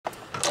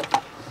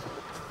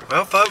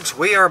Well, folks,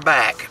 we are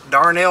back.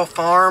 Darnell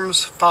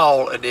Farms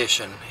Fall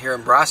Edition here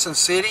in Bryson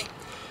City.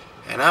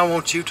 And I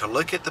want you to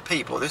look at the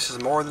people. This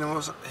is more than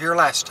was here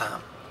last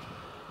time.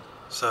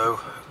 So,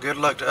 good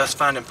luck to us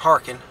finding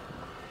parking.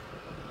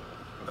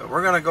 But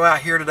we're going to go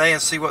out here today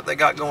and see what they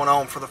got going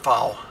on for the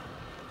fall.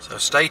 So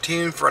stay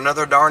tuned for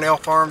another Darnell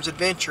Farms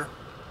adventure.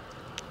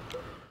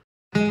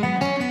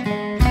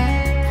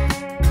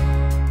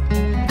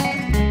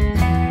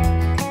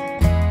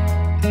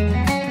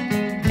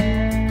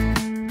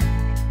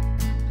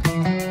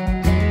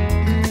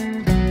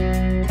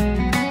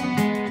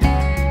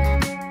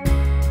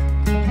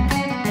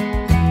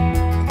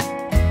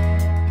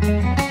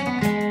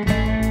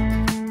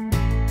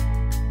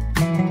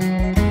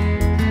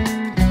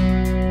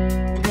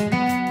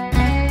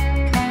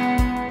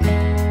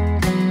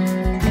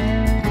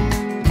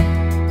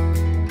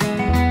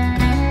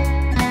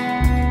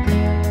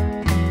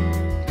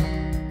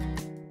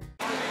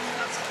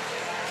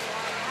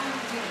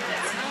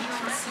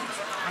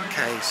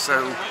 Okay,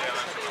 so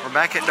we're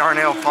back at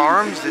Darnell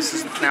Farms. This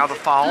is now the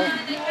fall,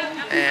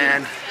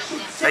 and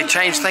they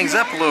changed things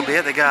up a little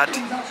bit. They got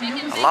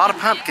a lot of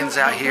pumpkins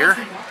out here.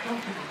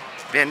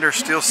 Vendors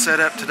still set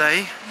up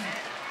today.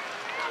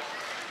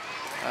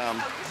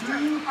 I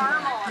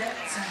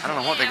don't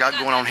know what they got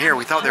going on here.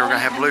 We thought they were going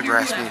to have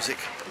bluegrass music.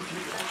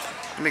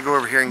 Let me go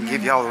over here and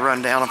give you all the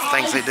rundown of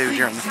things they do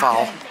during the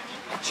fall.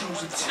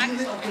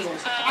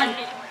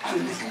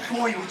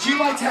 Boy, would you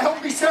like to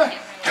help me, sir?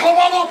 Come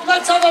on up,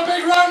 let's have a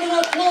big round of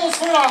applause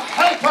for our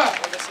helper.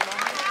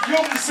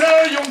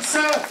 Young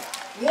sir,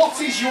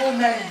 what is your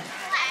name?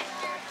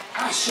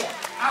 Asher,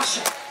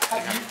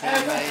 have you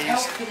ever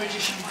helped the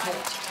magician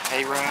before?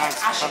 Hay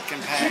rides, pumpkin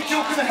patch.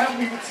 You're going to help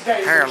me with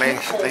today. Apparently,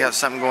 they got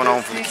something going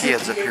on for the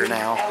kids up here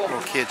now. A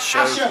little kids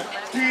show. Asher,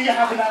 do you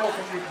have an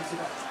elephant with you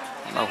today?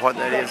 I don't know what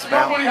that is Don't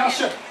about. worry,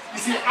 Asher. You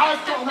see,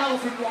 I've got an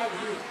elephant right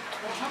here.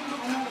 I haven't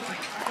got an elephant.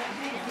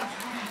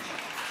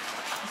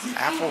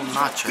 Apple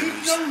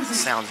nachos.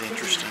 Sounds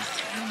interesting.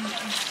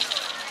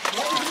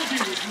 What we're going to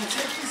do is we'll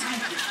take this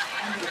hanky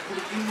and we'll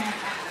put it in my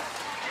hand.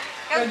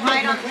 Then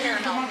right on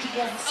here. The magic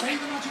word, say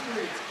the magic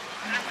word,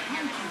 and the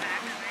hanky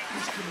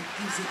is going to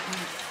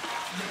disappear.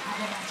 You have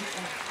a magic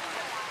word.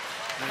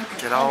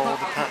 Look at all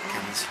the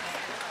pumpkins.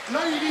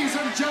 Ladies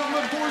and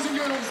gentlemen, boys and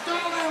girls,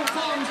 Darnell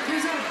Farms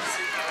presents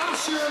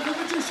Asher the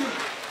Magician.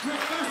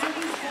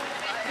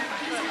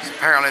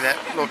 Apparently that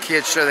little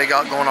kids show they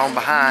got going on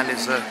behind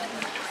is a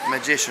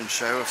magician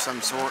show of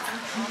some sort.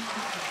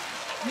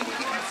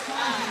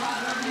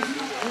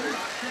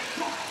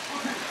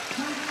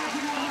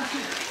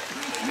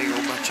 Big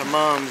old bunch of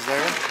mums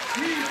there.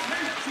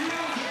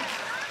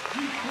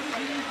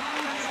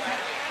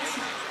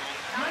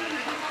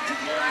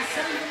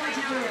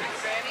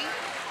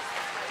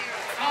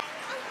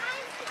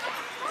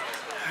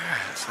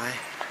 Alright, so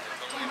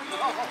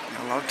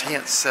a lot of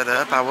tents set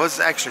up. I was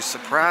actually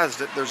surprised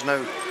that there's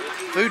no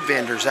food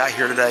vendors out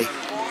here today.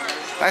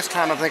 Last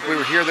time I think we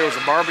were here, there was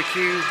a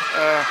barbecue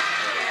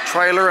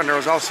trailer, and there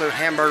was also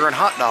hamburger and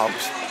hot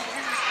dogs.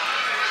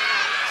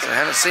 So I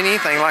haven't seen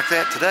anything like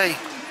that today.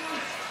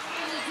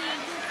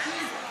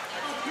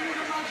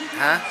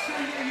 Huh?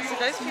 So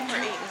those people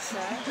are eating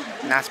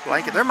stuff. Nice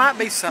blanket. There might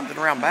be something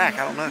around back.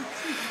 I don't know.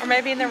 Or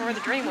maybe in there where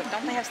the dream would.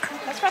 Don't they have?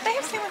 That's right. They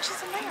have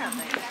sandwiches in there, I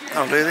think.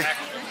 Oh, do they?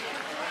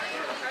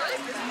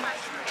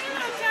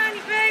 Hello,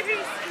 tiny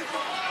babies.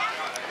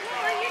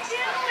 What are you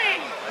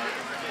doing?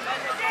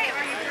 Hey,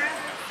 are you dressed?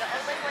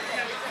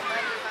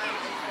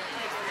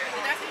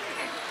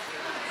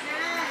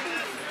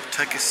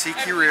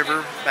 Tuckasegee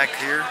River back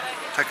here.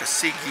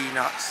 Tuckasegee,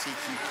 not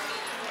Siki.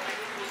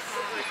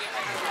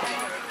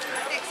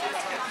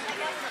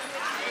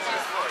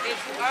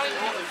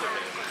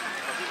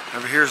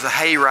 Over here's the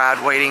hayride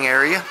waiting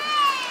area.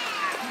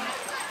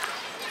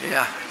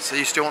 Yeah, so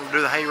you still want to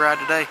do the hayride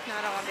today? No,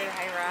 I don't want to do the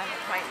hayride.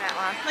 Wait in that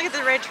line. Look at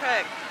the red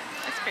truck.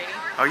 That's pretty.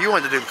 Oh, you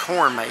wanted to do the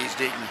corn maze,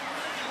 didn't you?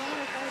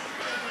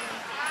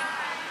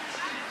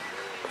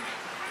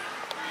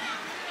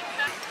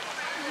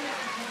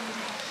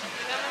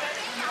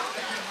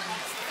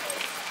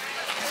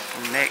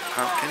 Neck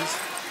pumpkins.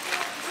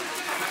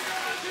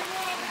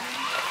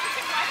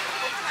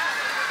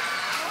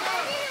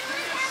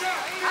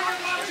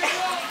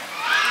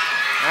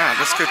 Alright,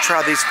 let's go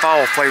try these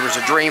fall flavors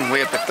of Dream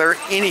Whip. If they're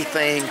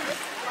anything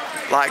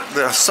like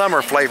the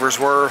summer flavors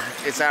were,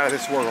 it's out of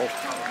this world.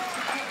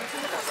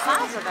 The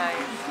size of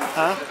those.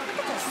 Huh?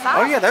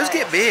 Oh yeah, those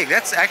get big.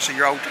 That's actually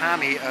your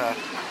old-timey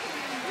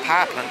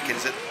pie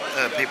pumpkins that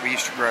people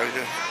used to grow.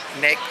 The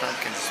neck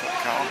pumpkins is what they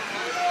call them.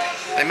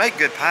 They make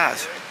good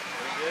pies.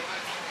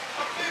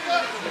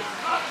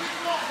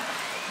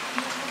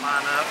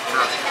 Line up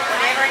for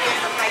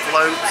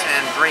floats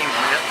and Dream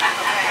Whip.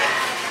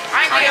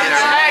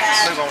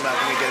 Move on up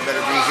and we get a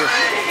better view here.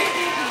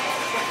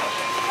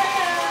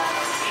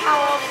 How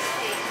old is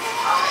he?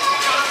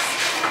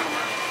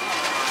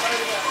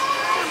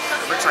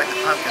 Looks like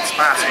the pumpkin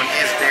spice one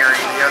is dairy,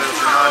 the others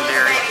are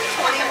non-dairy.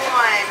 21.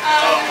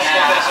 Oh,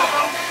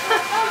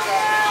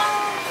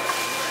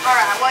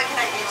 Alright, what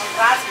can I get you?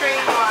 Ice cream?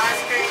 You want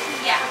ice cream?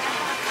 Yeah.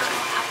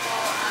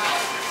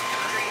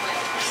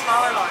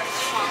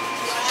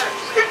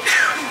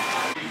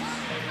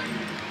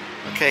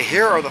 Okay,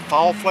 here are the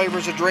fall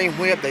flavors of Dream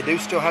Whip. They do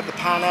still have the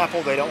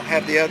pineapple. They don't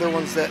have the other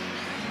ones that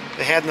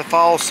they had in the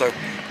fall. So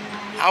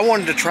I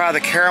wanted to try the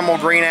caramel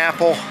green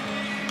apple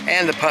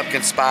and the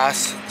pumpkin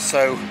spice.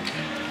 So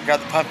I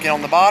got the pumpkin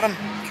on the bottom,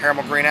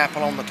 caramel green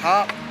apple on the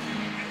top.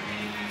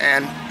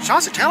 And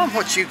Chauncey, tell them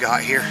what you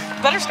got here.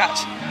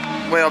 Butterscotch.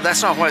 Well,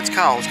 that's not what it's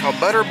called. It's called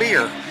butter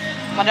beer.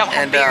 I don't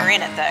have beer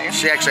in it though.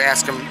 She actually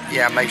asked him,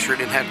 yeah, make sure it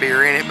didn't have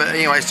beer in it. But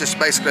anyway, it's just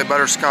basically a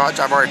butterscotch.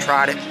 I've already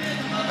tried it.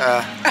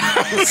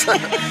 So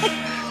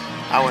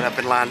I went up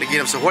in line to get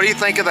them. So what do you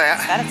think of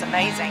that? That is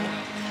amazing.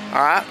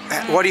 All right.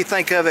 What do you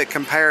think of it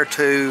compared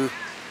to,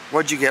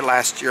 what did you get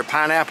last year?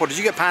 Pineapple? Did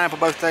you get pineapple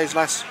both days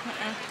last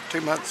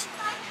 2 months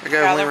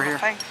ago when we were here?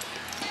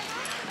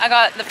 I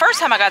got, the first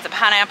time I got the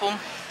pineapple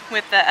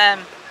with the, I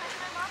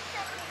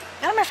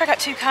don't remember if I got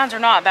 2 kinds or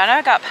not, but I know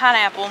I got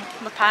pineapple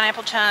with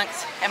pineapple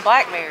chunks and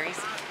blackberries.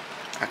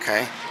 Okay.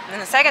 And then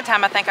the second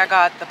time I think I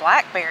got the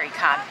blackberry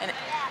kind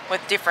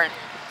with different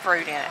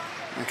fruit in it.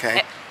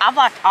 Okay. I've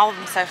liked all of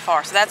them so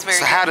far, so that's very good.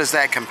 So how does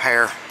that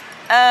compare?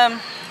 Yeah,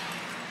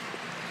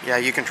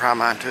 you can try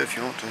mine too if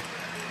you want to.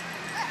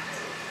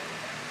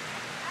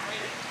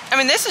 I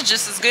mean, this is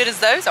just as good as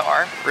those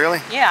are. Really?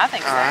 Yeah, I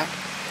think so. All right.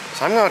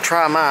 So I'm going to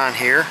try mine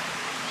here.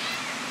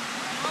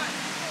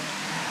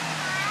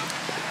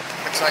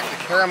 Looks like the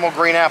caramel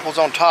green apple's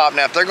on top.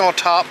 Now, if they're going to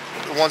top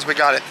the ones we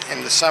got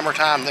in the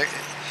summertime,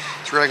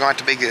 it's really going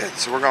to be good.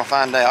 So we're going to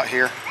find out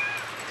here.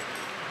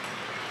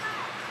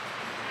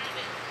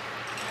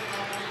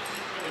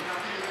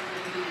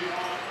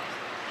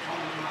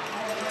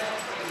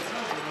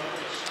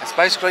 It's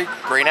basically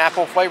green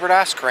apple flavored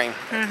ice cream.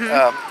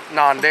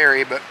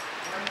 Non-dairy, but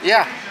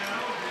yeah,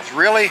 it's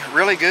really,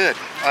 really good.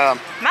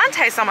 Mine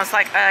tastes almost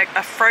like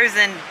a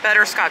frozen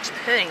butterscotch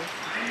pudding.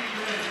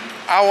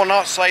 I will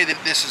not say that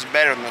this is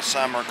better than the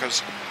summer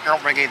because I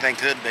don't think anything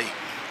could be.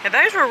 Yeah,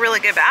 those were really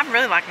good, but I'm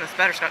really liking this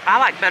butterscotch. I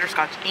like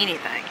butterscotch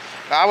anything.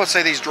 I would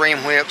say these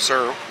Dream Whips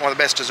are one of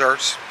the best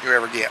desserts you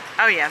ever get.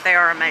 Oh yeah, they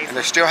are amazing. And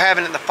they're still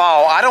having it in the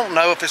fall. I don't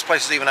know if this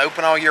place is even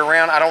open all year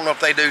round. I don't know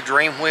if they do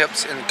Dream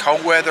Whips in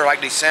cold weather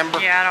like December.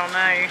 Yeah, I don't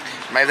know.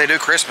 Maybe they do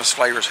Christmas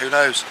flavors, who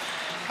knows.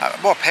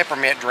 Boy,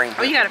 peppermint Dream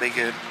Whip would be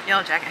good.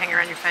 Yellow jacket hanging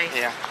around your face.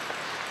 Yeah.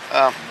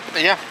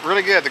 But yeah,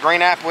 really good. The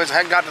green apple I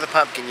haven't got to the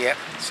pumpkin yet.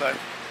 So,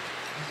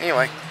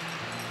 anyway.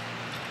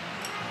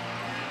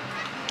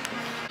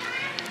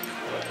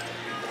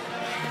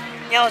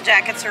 Yellow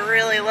jackets are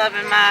really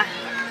loving my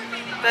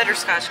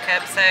butterscotch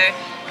cup, so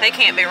they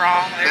can't be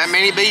wrong. That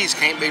many bees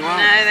can't be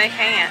wrong. No, they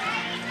can't.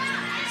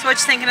 So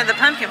what you thinking of the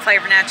pumpkin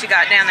flavor now that you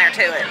got down there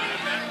to it?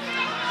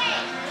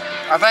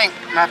 I think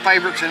my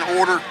favorites in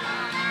order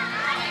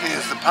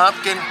is the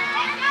pumpkin,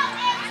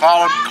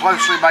 followed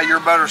closely by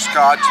your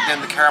butterscotch, and then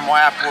the caramel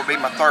apple will be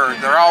my third.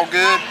 They're all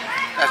good.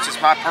 That's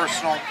just my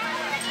personal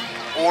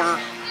order.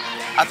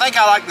 I think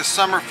I like the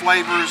summer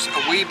flavors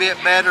a wee bit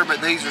better, but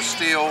these are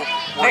still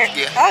worth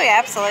getting. Oh yeah,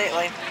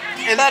 absolutely.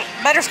 And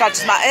butterscotch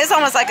is it's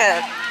almost like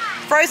a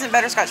frozen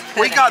butterscotch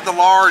pudding. We got the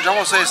large. I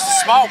want to say it's the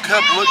small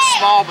cup looks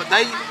small, but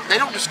they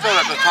don't just fill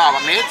up the top.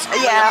 I mean, it's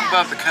up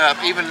above the cup,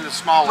 even in the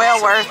small.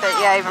 Well worth it,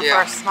 yeah, even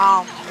for a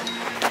small.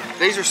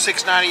 These are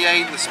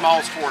 $6.98, and the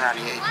small's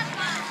 $4.98.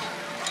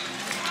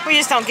 We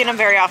just don't get them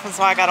very often,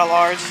 so I got a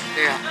large.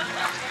 Yeah.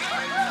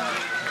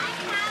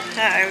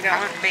 Uh-oh, we got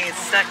one being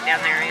stuck down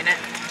there in it.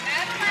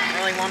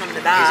 I really want him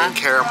to die. He's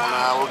in caramel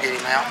now. We'll get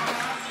him out.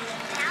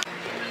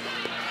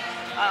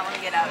 I don't want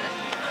to get out of it.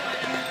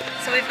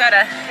 So we've got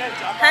a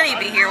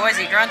honeybee here. Was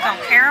he drunk on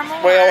caramel?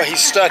 Well,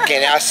 he's stuck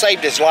in it. I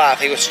saved his life.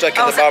 He was stuck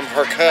in the bottom of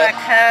her cup.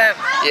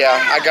 Yeah,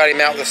 I got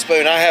him out with a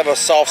spoon. I have a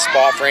soft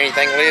spot for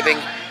anything living.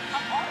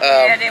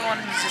 Yeah, I didn't want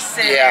him to just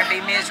sit there and be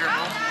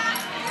miserable.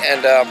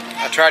 And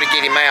I tried to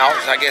get him out.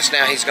 I guess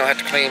now he's going to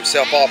have to clean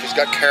himself off. He's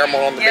got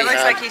caramel on the behind. Yeah, it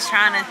looks like he's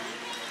trying to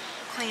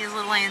clean his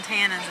little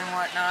antennas and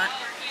whatnot.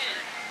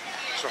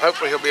 So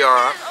hopefully he'll be all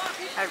right.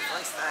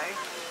 Hopefully so.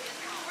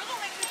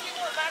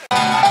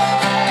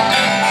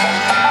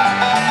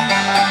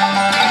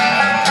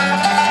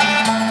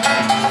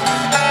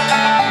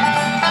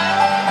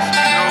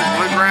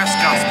 Bluegrass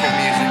gospel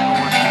music,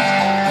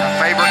 my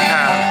favorite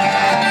kind.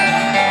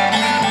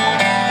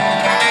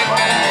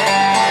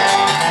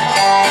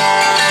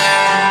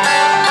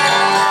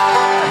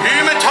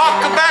 You may talk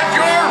about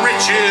your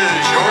riches,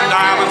 your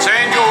diamonds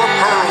and your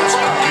pearls.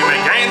 You may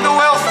gain the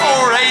wealth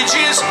for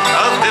ages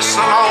of this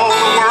and all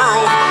the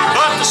world.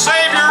 But the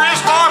Savior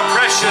is more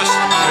precious.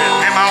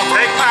 With him I'll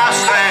take my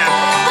stand.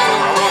 For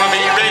I want to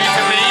be ready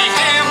to meet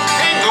him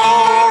in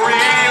glory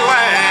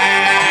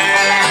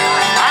land.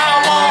 I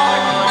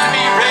want to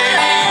be ready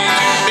to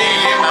meet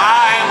him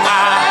by and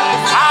by.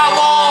 I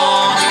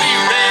want to be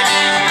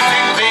ready to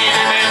meet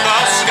him in the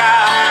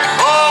sky.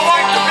 Oh, I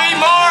want to be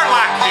more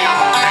like him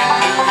and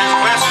do his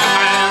blessed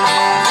command.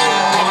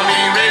 I want to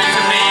be ready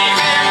to meet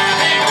him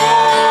in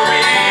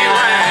glory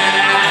land.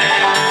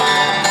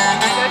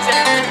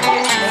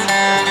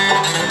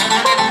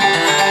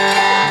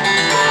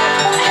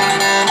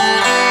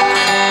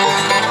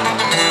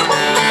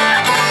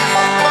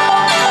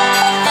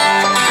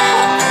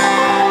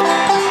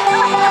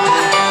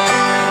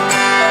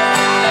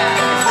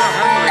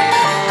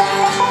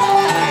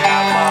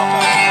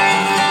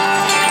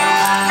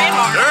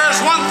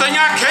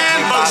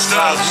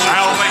 of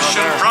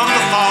salvation from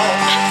the fall.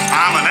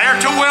 I'm an heir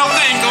to wealth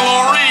and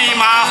glory,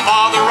 my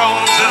Father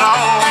owns it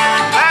all.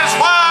 That's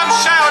why I'm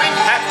shouting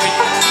happy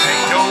and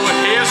go with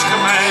His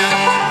command.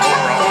 For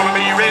I want to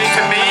be ready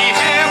to meet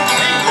Him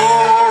in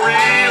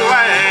glory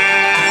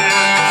land.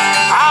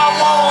 I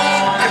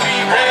want to be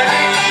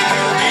ready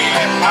to meet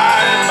Him by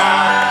and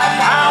by.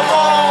 I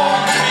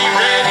want to be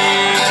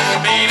ready to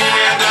meet Him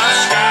in the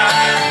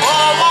sky. Oh,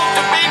 I want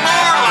to be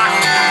more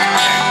like Him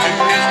to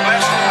His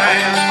blessed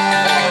land.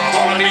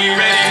 I want to be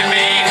ready to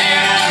meet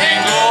Him in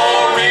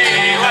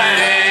glory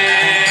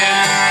land.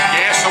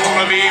 Yes, I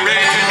want to be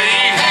ready to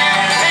meet Him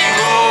in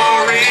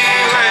glory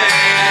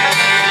land.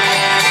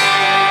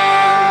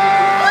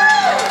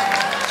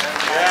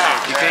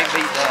 You can't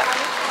beat that.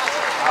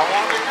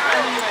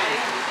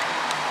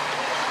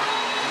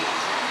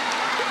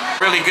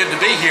 Really good to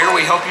be here.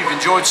 We hope you've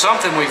enjoyed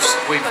something we've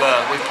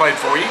played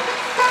for you.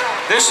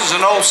 This is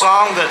an old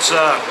song that's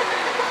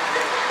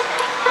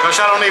gosh,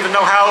 I don't even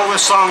know how old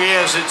this song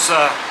is. It's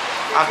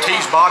I've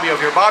teased Bobby over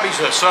here. Bobby's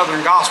a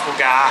Southern gospel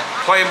guy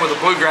playing with a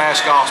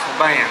Bluegrass gospel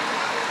band.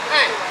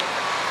 Hey,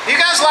 you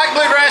guys like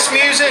Bluegrass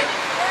music?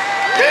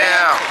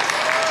 Yeah.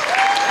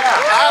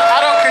 I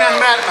don't care nothing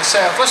about it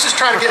myself. Let's just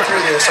try to get through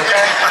this,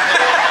 okay?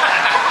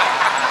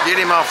 Get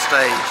him off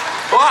stage.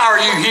 Why are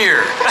you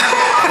here?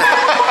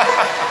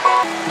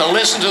 Now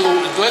listen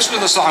to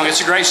the song.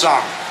 It's a great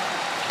song.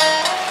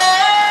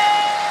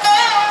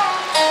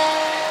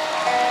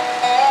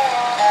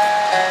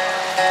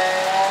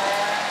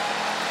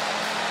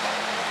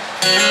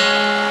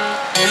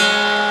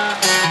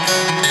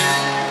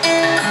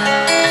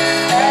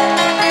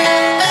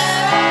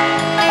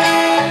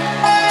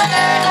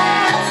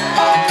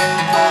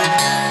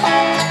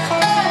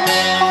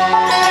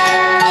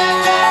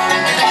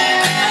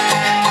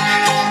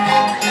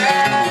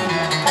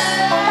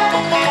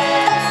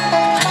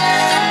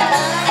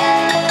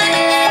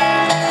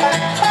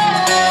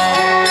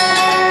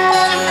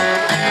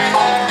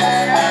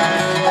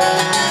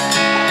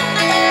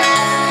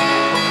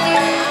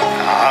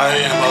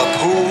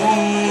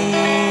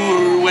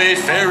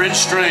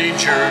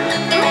 Stranger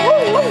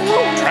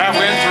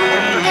traveling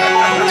through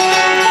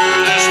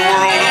this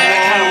world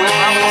of woe.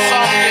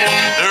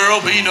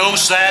 There'll be no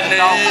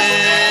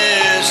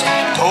sadness,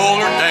 toil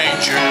or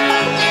danger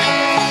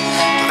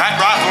to that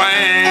bright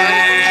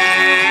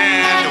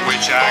land to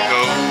which I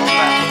go.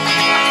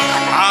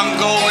 I'm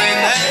going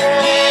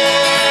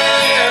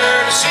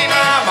there to see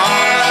my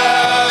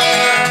mama.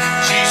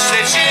 She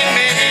said she'd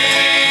meet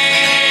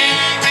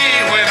me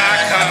when I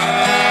come.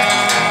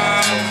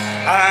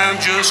 I'm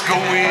just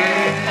going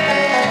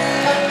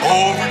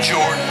over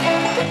Jordan.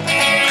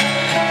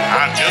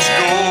 I'm just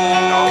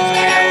going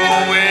over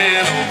home.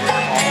 We're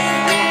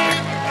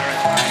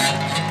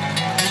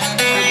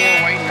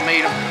waiting to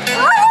meet him.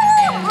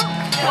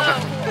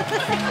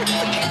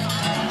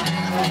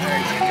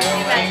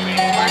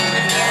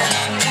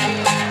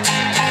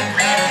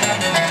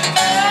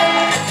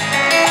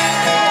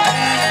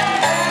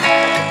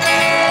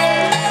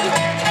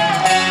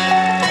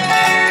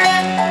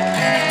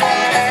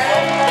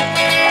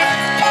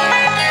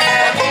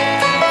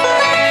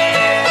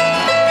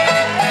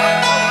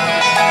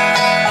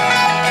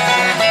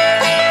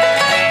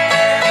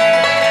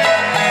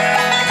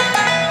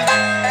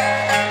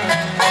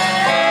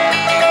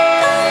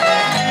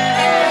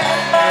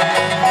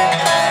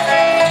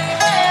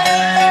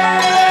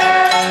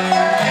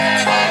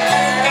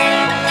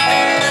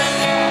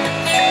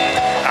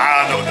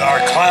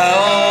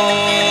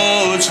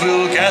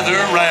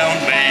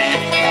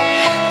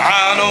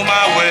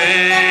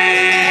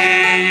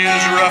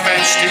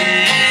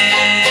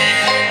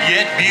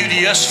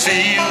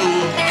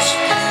 Fields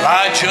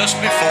lie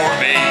just before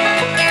me,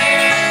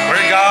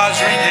 where God's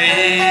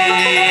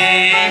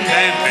redeemed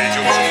and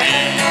vigils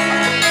keep.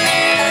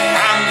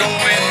 I'm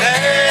going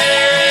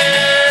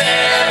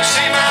there to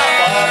see my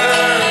Father.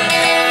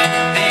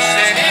 He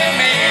said he'd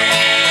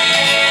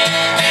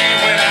meet me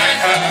when I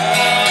come.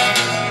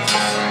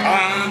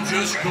 I'm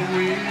just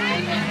going.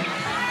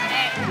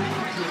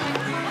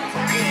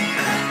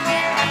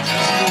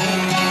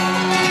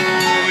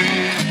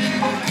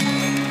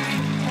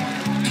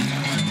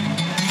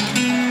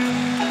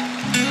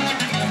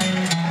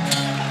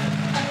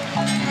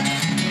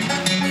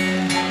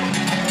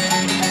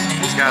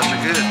 Guys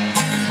are good.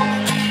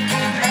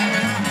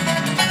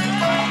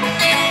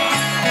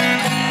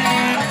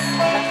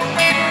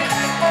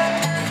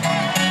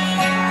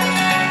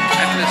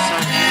 After this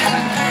song,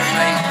 we're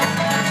made.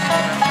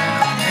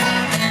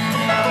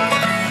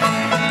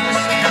 This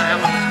is kind of how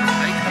long it's going to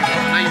take you. I know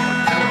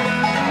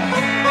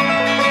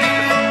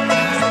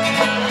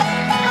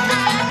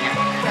you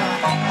want to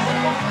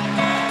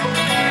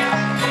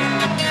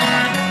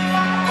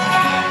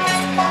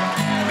tell them.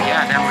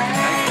 Yeah, now we can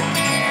take it.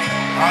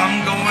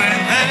 I'm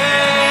going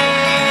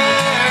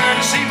there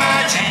to see my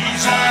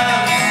Jesus.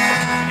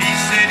 He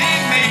said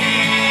he'd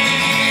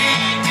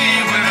meet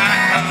me when I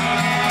come.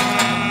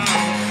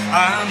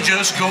 I'm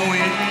just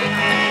going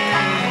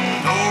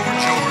over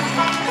Jordan.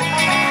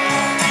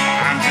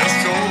 I'm just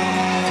going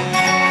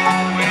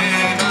over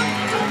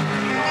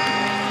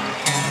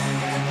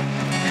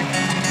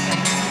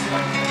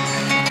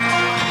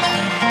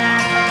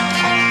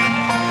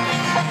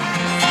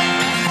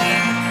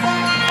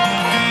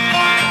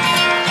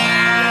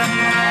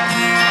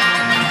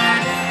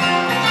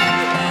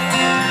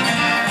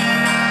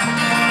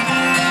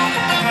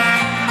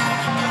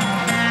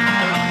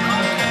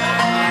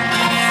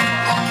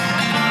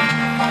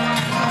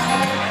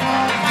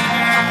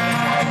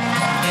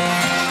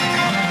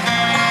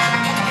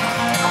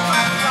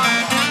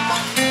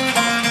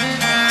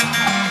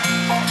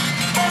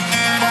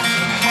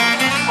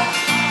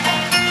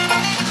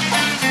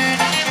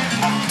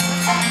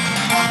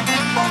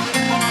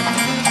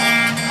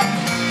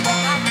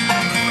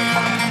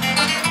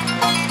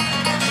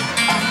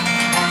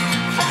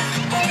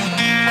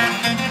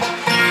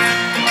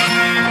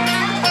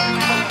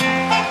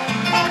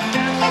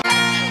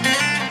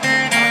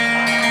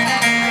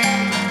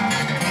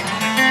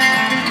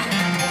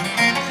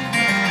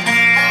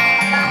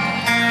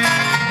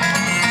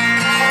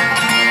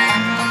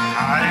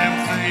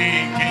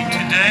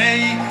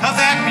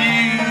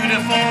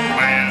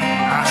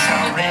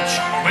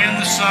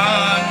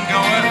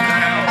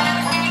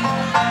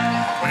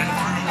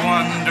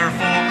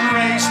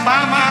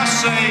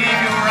Savior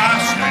I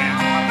stand.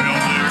 Will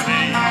there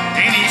be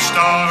any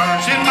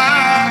stars in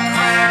my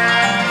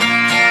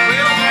crown?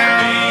 Will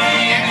there be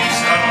any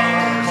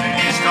stars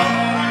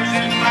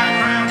in my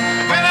crown?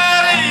 When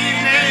at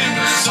evening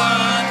the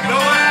sun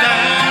goes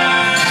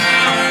down,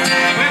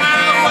 when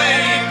I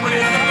wake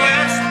with the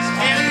blessed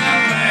in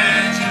the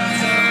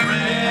mansions of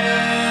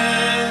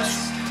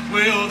rest,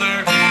 will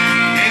there be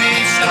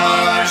any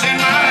stars in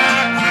my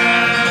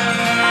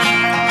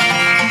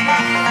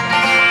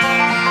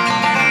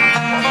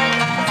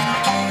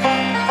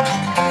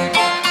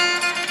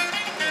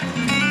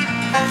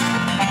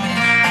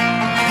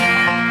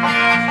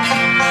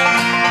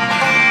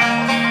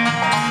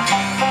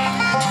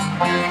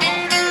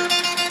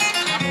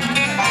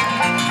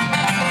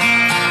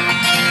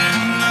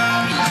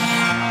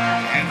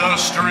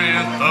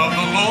strength of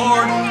the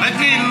Lord, let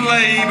me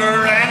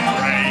labor and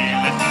pray,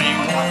 let me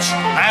watch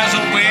as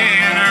a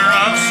winner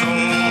of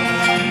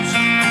souls,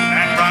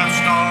 and bright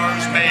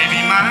stars may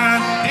be mine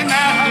in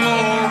that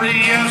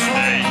glorious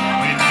day,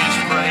 when His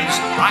praise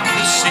like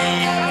the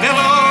sea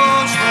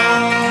billows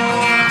roll.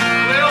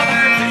 Will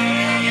there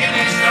be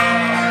any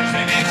stars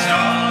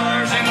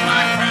in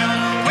my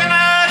crown? When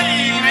at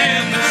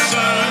evening the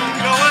sun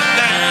goes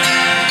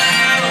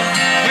down,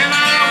 when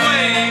I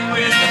wake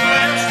with the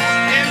blessed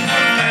in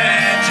the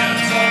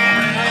mansions of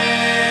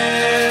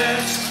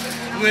rest,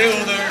 will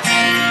there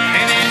be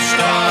any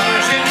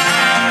stars in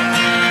my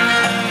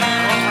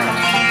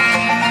crown?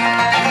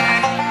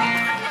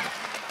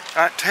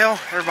 All right, tell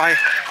everybody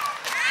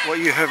what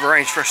you have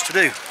arranged for us to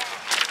do.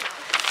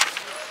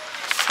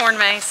 Corn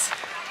maze.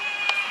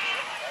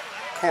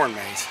 Corn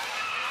maze.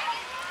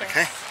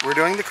 Okay, we're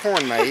doing the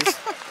corn maze.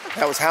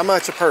 That was how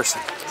much a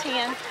person?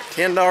 10.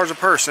 $10 a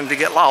person to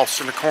get lost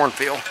in the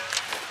cornfield.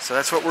 So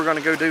that's what we're going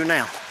to go do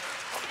now.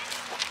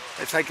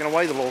 They've taken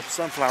away the little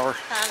sunflower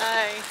I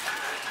know.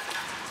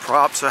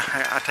 props.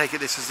 I take it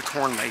this is the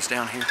corn maze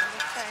down here.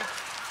 Okay.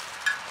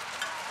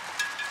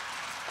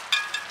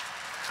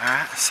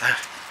 Alright, so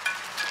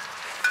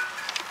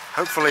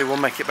hopefully we'll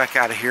make it back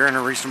out of here in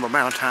a reasonable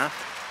amount of time.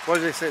 What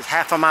does it say? It's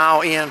half a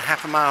mile in,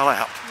 half a mile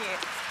out.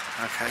 Yes.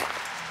 Okay.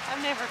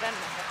 I've never done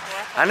this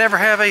before. I never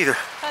have either.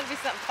 That'd be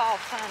something fall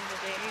fun to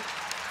do.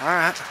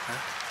 Alright.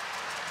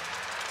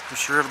 I'm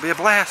sure it'll be a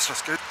blast.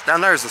 Let's go.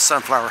 Down there's the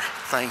sunflower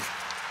thing.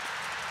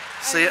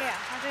 See it? Yeah,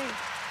 I do.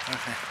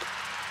 Okay.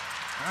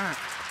 Alright.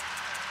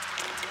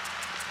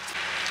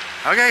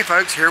 Okay,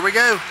 folks, here we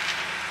go.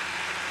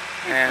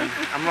 And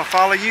I'm going to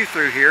follow you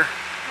through here.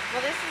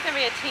 Well, this is going to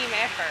be a team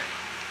effort.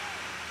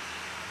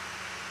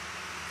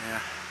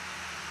 Yeah.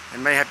 They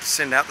may have to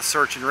send out the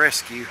search and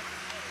rescue.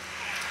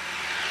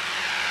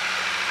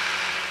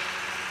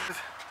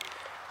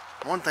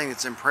 One thing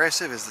that's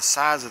impressive is the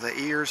size of the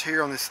ears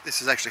here on this.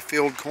 This is actually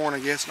field corn, I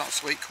guess, not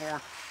sweet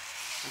corn.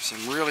 There's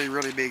some really,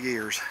 really big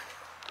ears.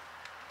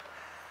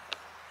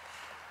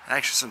 And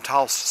actually some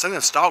tall, some of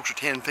the stalks are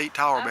 10 feet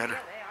tall or better. Yeah,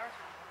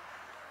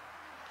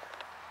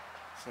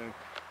 they are. So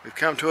we've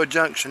come to a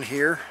junction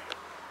here.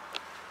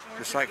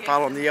 Just like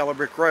following the yellow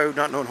brick road,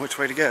 not knowing which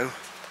way to go. I'm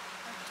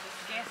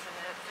just guessing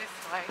that it's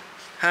this way.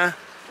 Huh?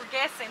 We're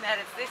guessing that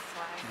it's this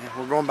way. Yeah,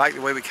 we're going back the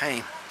way we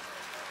came.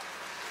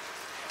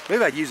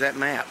 Maybe I'd use that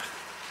map.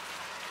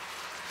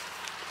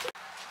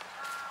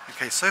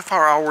 Okay, so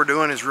far all we're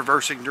doing is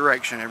reversing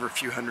direction every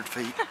few hundred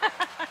feet.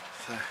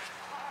 So,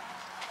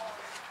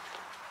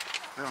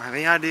 we don't have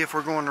any idea if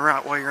we're going the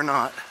right way or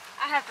not.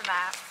 I have the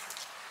map.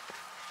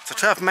 It's a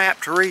tough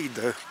map to read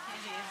though. It is.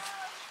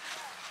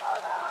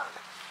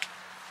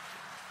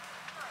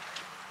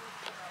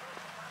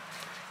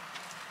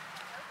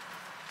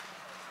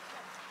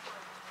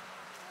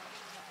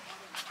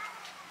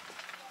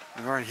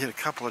 We've already hit a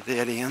couple of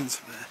dead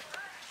ends.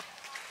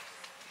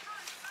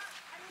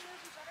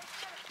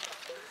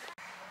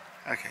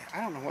 Okay,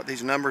 I don't know what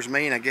these numbers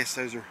mean. I guess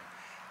those are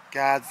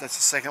guides. That's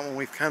the second one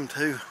we've come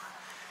to,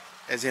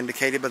 as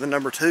indicated by the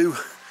number 2.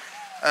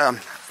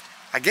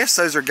 I guess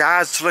those are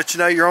guides to let you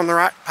know you're on the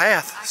right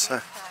path.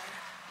 So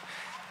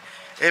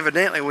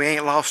evidently we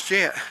ain't lost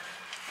yet,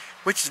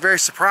 which is very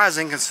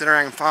surprising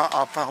considering I'm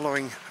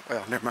following.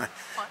 Well, never mind.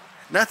 What?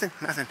 Nothing.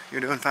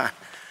 You're doing fine.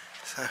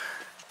 So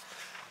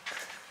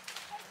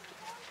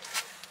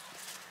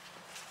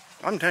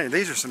I'm telling you,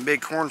 these are some big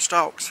corn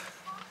stalks.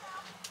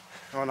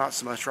 Well, not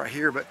so much right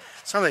here, but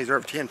some of these are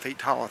over 10 feet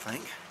tall, I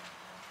think.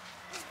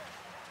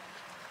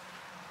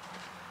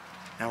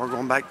 Now we're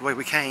going back the way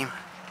we came.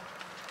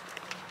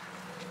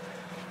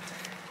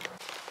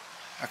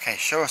 Okay,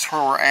 show us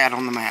where we're at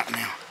on the map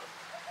now.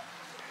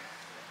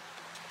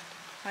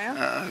 Well,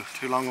 Uh-oh,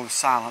 too long of a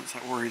silence.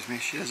 That worries me.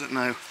 She doesn't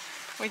know.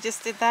 we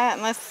just did that,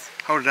 and let's...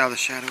 Hold it out of the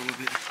shadow a little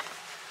bit.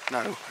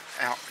 No,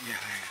 out. Yeah,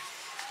 there.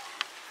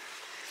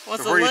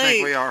 What's So where do you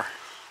think we are?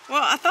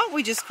 Well, I thought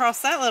we just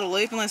crossed that little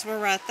loop unless we're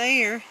right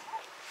there.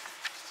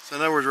 So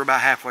in other words, we're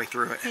about halfway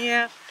through it.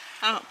 Yeah.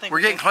 I don't think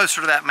We're getting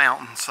closer to that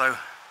mountain, so...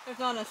 There's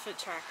not enough foot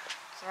tracks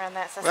around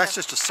that. So Well, that's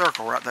just a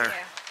circle right there.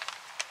 Yeah.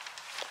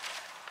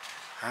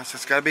 Alright, so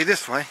it's got to be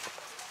this way.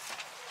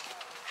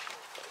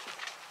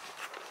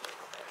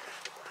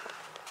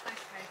 Okay,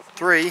 so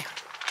 3,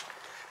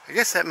 I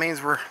guess that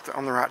means we're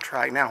on the right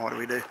track. Now what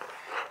do?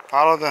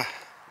 Follow the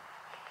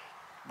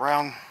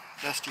brown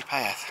dusty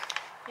path.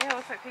 Yeah, it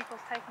looks like people's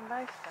taking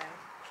both days.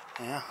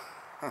 Yeah.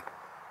 Huh.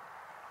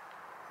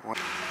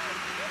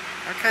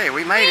 Okay,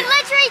 we made it. We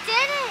literally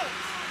did it.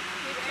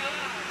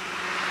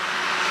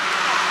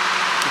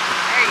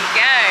 There you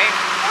go.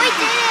 We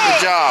did it.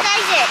 Good job.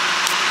 Guys, it.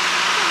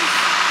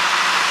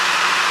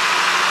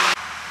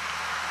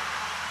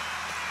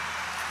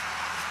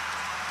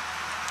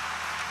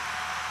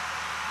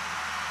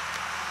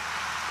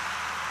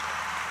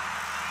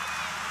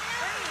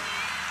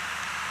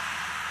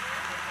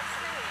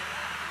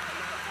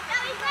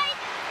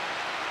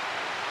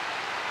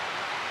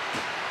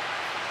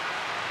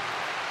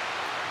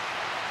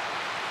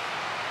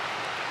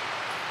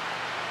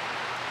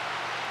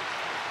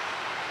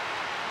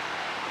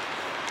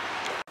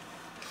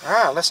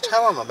 Alright, let's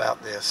tell them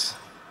about this.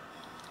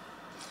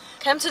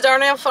 Come to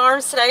Darnell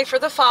Farms today for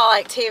the fall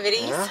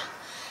activities. Yeah.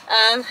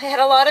 They had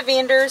a lot of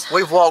vendors.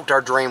 We've walked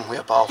our dream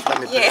whip off, let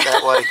me put it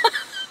that way.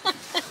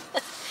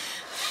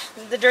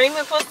 The dream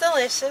whip was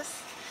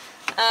delicious.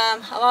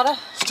 A lot of...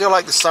 Still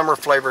like the summer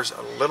flavors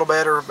a little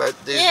better, but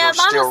these were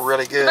still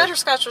really good. The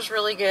butterscotch was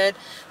really good.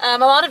 A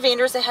lot of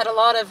vendors. They had a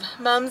lot of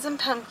mums and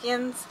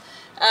pumpkins.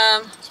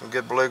 Some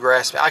good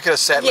bluegrass. I could have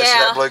sat and listened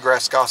to that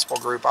bluegrass gospel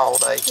group all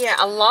day. Yeah,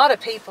 a lot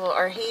of people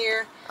are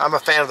here. I'm a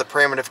fan of the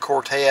Primitive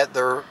Quartet.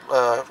 They're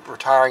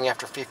retiring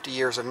after 50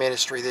 years of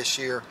ministry this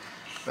year.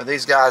 But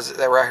these guys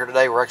that were out here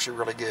today were actually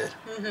really good.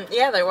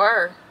 Yeah, they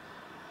were.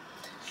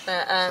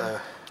 But, I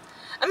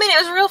mean, it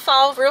was a real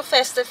fall, real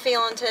festive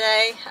feeling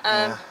today.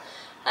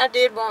 I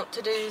did want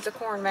to do the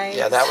corn maze.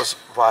 Yeah, that was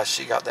why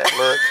she got that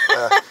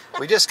look.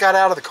 We just got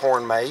out of the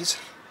corn maze.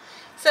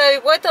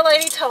 So what the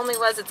lady told me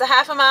was it's a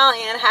half a mile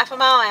in, half a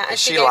mile out. And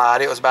she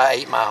lied. It was about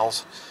 8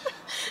 miles.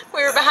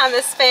 We were behind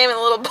this family, and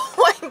the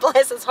little boy,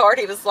 bless his heart,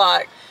 he was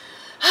like,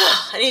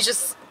 and he's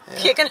just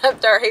kicking up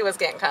dirt. He was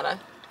getting kind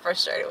of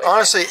frustrated with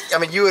Honestly, I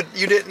mean,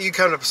 you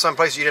come to some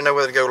place you didn't know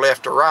whether to go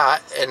left or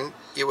right, and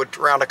you would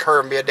round a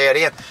curve and be a dead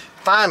end.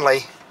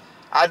 Finally,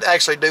 I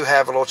actually do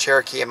have a little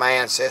Cherokee in my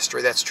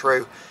ancestry. That's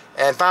true.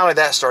 And finally,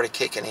 that started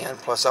kicking in.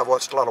 Plus, I've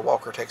watched a lot of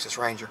Walker, Texas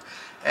Ranger,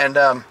 and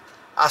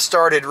I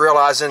started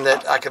realizing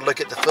that I could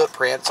look at the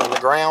footprints on the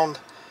ground,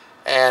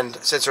 and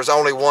since there's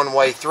only one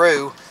way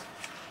through,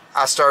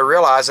 I started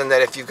realizing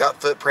that if you've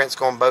got footprints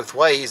going both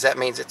ways, that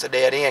means it's a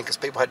dead end because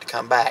people had to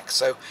come back.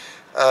 So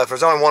if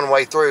there's only one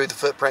way through, the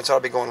footprints ought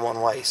to be going one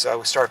way. So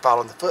we started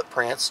following the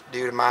footprints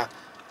due to my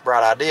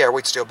bright idea.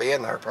 We'd still be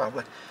in there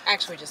probably.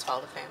 Actually, we just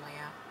followed the family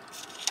out.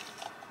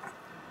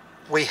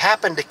 We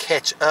happened to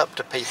catch up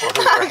to people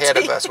who were ahead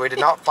of us. We did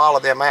not follow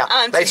them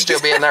out. They'd still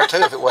be in there too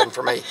if it wasn't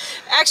for me.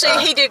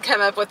 Actually, he did come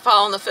up with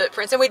following the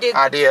footprints, and we did.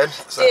 I did.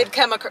 Did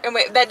come across, and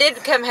that did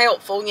come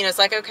helpful. You know, it's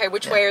like, okay,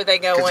 which way are they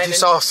going? Because if you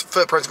saw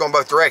footprints going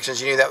both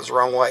directions, you knew that was the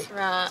wrong way.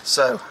 Right.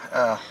 So,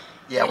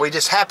 yeah, we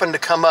just happened to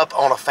come up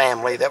on a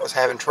family that was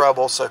having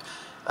trouble, so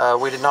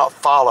we did not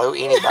follow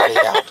anybody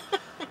out.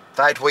 In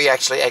fact, we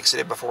actually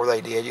exited before they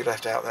did. You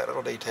left out that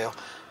little detail.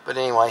 But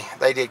anyway,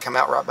 they did come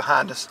out right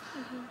behind us.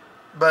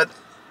 But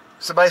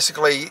so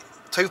basically,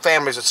 2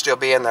 families would still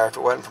be in there if it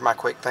wasn't for my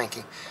quick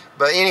thinking.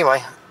 But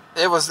anyway,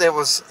 it was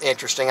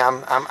interesting.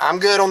 I'm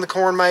good on the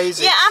corn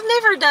maze. Yeah, I've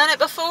never done it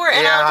before.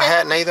 And I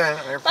hadn't either.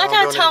 Like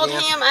I told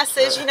him, I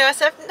said, you know,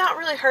 I've not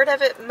really heard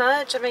of it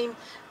much. I mean,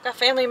 I've got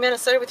family in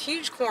Minnesota with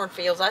huge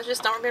cornfields. I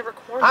just don't remember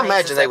corn mazes. I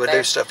imagine they would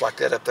do stuff like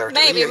that up there.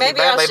 Maybe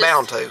I was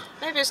bound to.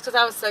 Maybe it's because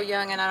I was so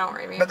young and I don't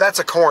remember. But that's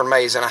a corn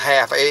maze and a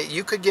half.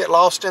 You could get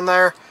lost in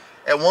there.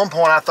 At one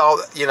point, I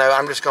thought, you know,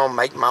 I'm just going to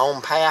make my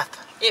own path.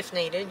 If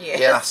needed, yes.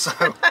 Yeah,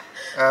 so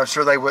I'm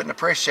sure they wouldn't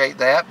appreciate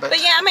that. But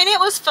yeah, I mean,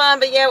 it was fun,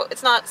 but yeah,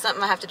 it's not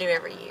something I have to do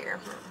every year.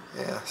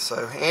 Yeah,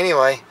 so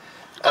anyway.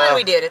 Glad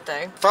we did it,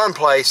 though. Fun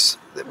place.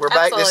 We're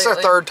back. This is our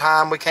 3rd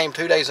time. We came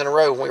 2 days in a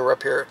row when we were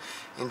up here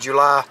in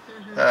July.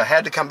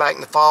 Had to come back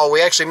in the fall.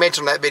 We actually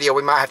mentioned in that video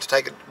we might have to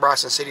take a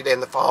Bryson City Day in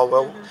the fall.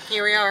 Well,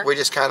 here we are. We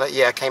just kind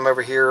of, came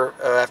over here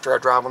after our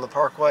drive on the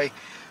Parkway.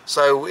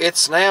 So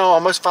it's now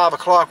almost 5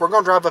 o'clock. We're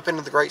going to drive up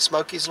into the Great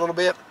Smokies a little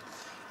bit.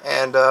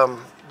 And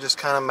just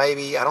kind of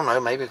maybe, I don't know,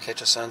 maybe we'll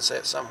catch a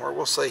sunset somewhere.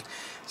 We'll see.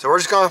 So we're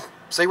just going to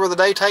see where the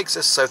day takes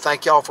us. So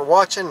thank y'all for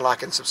watching.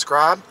 Like and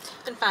subscribe.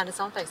 And find us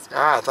on Facebook.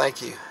 All right,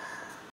 thank you.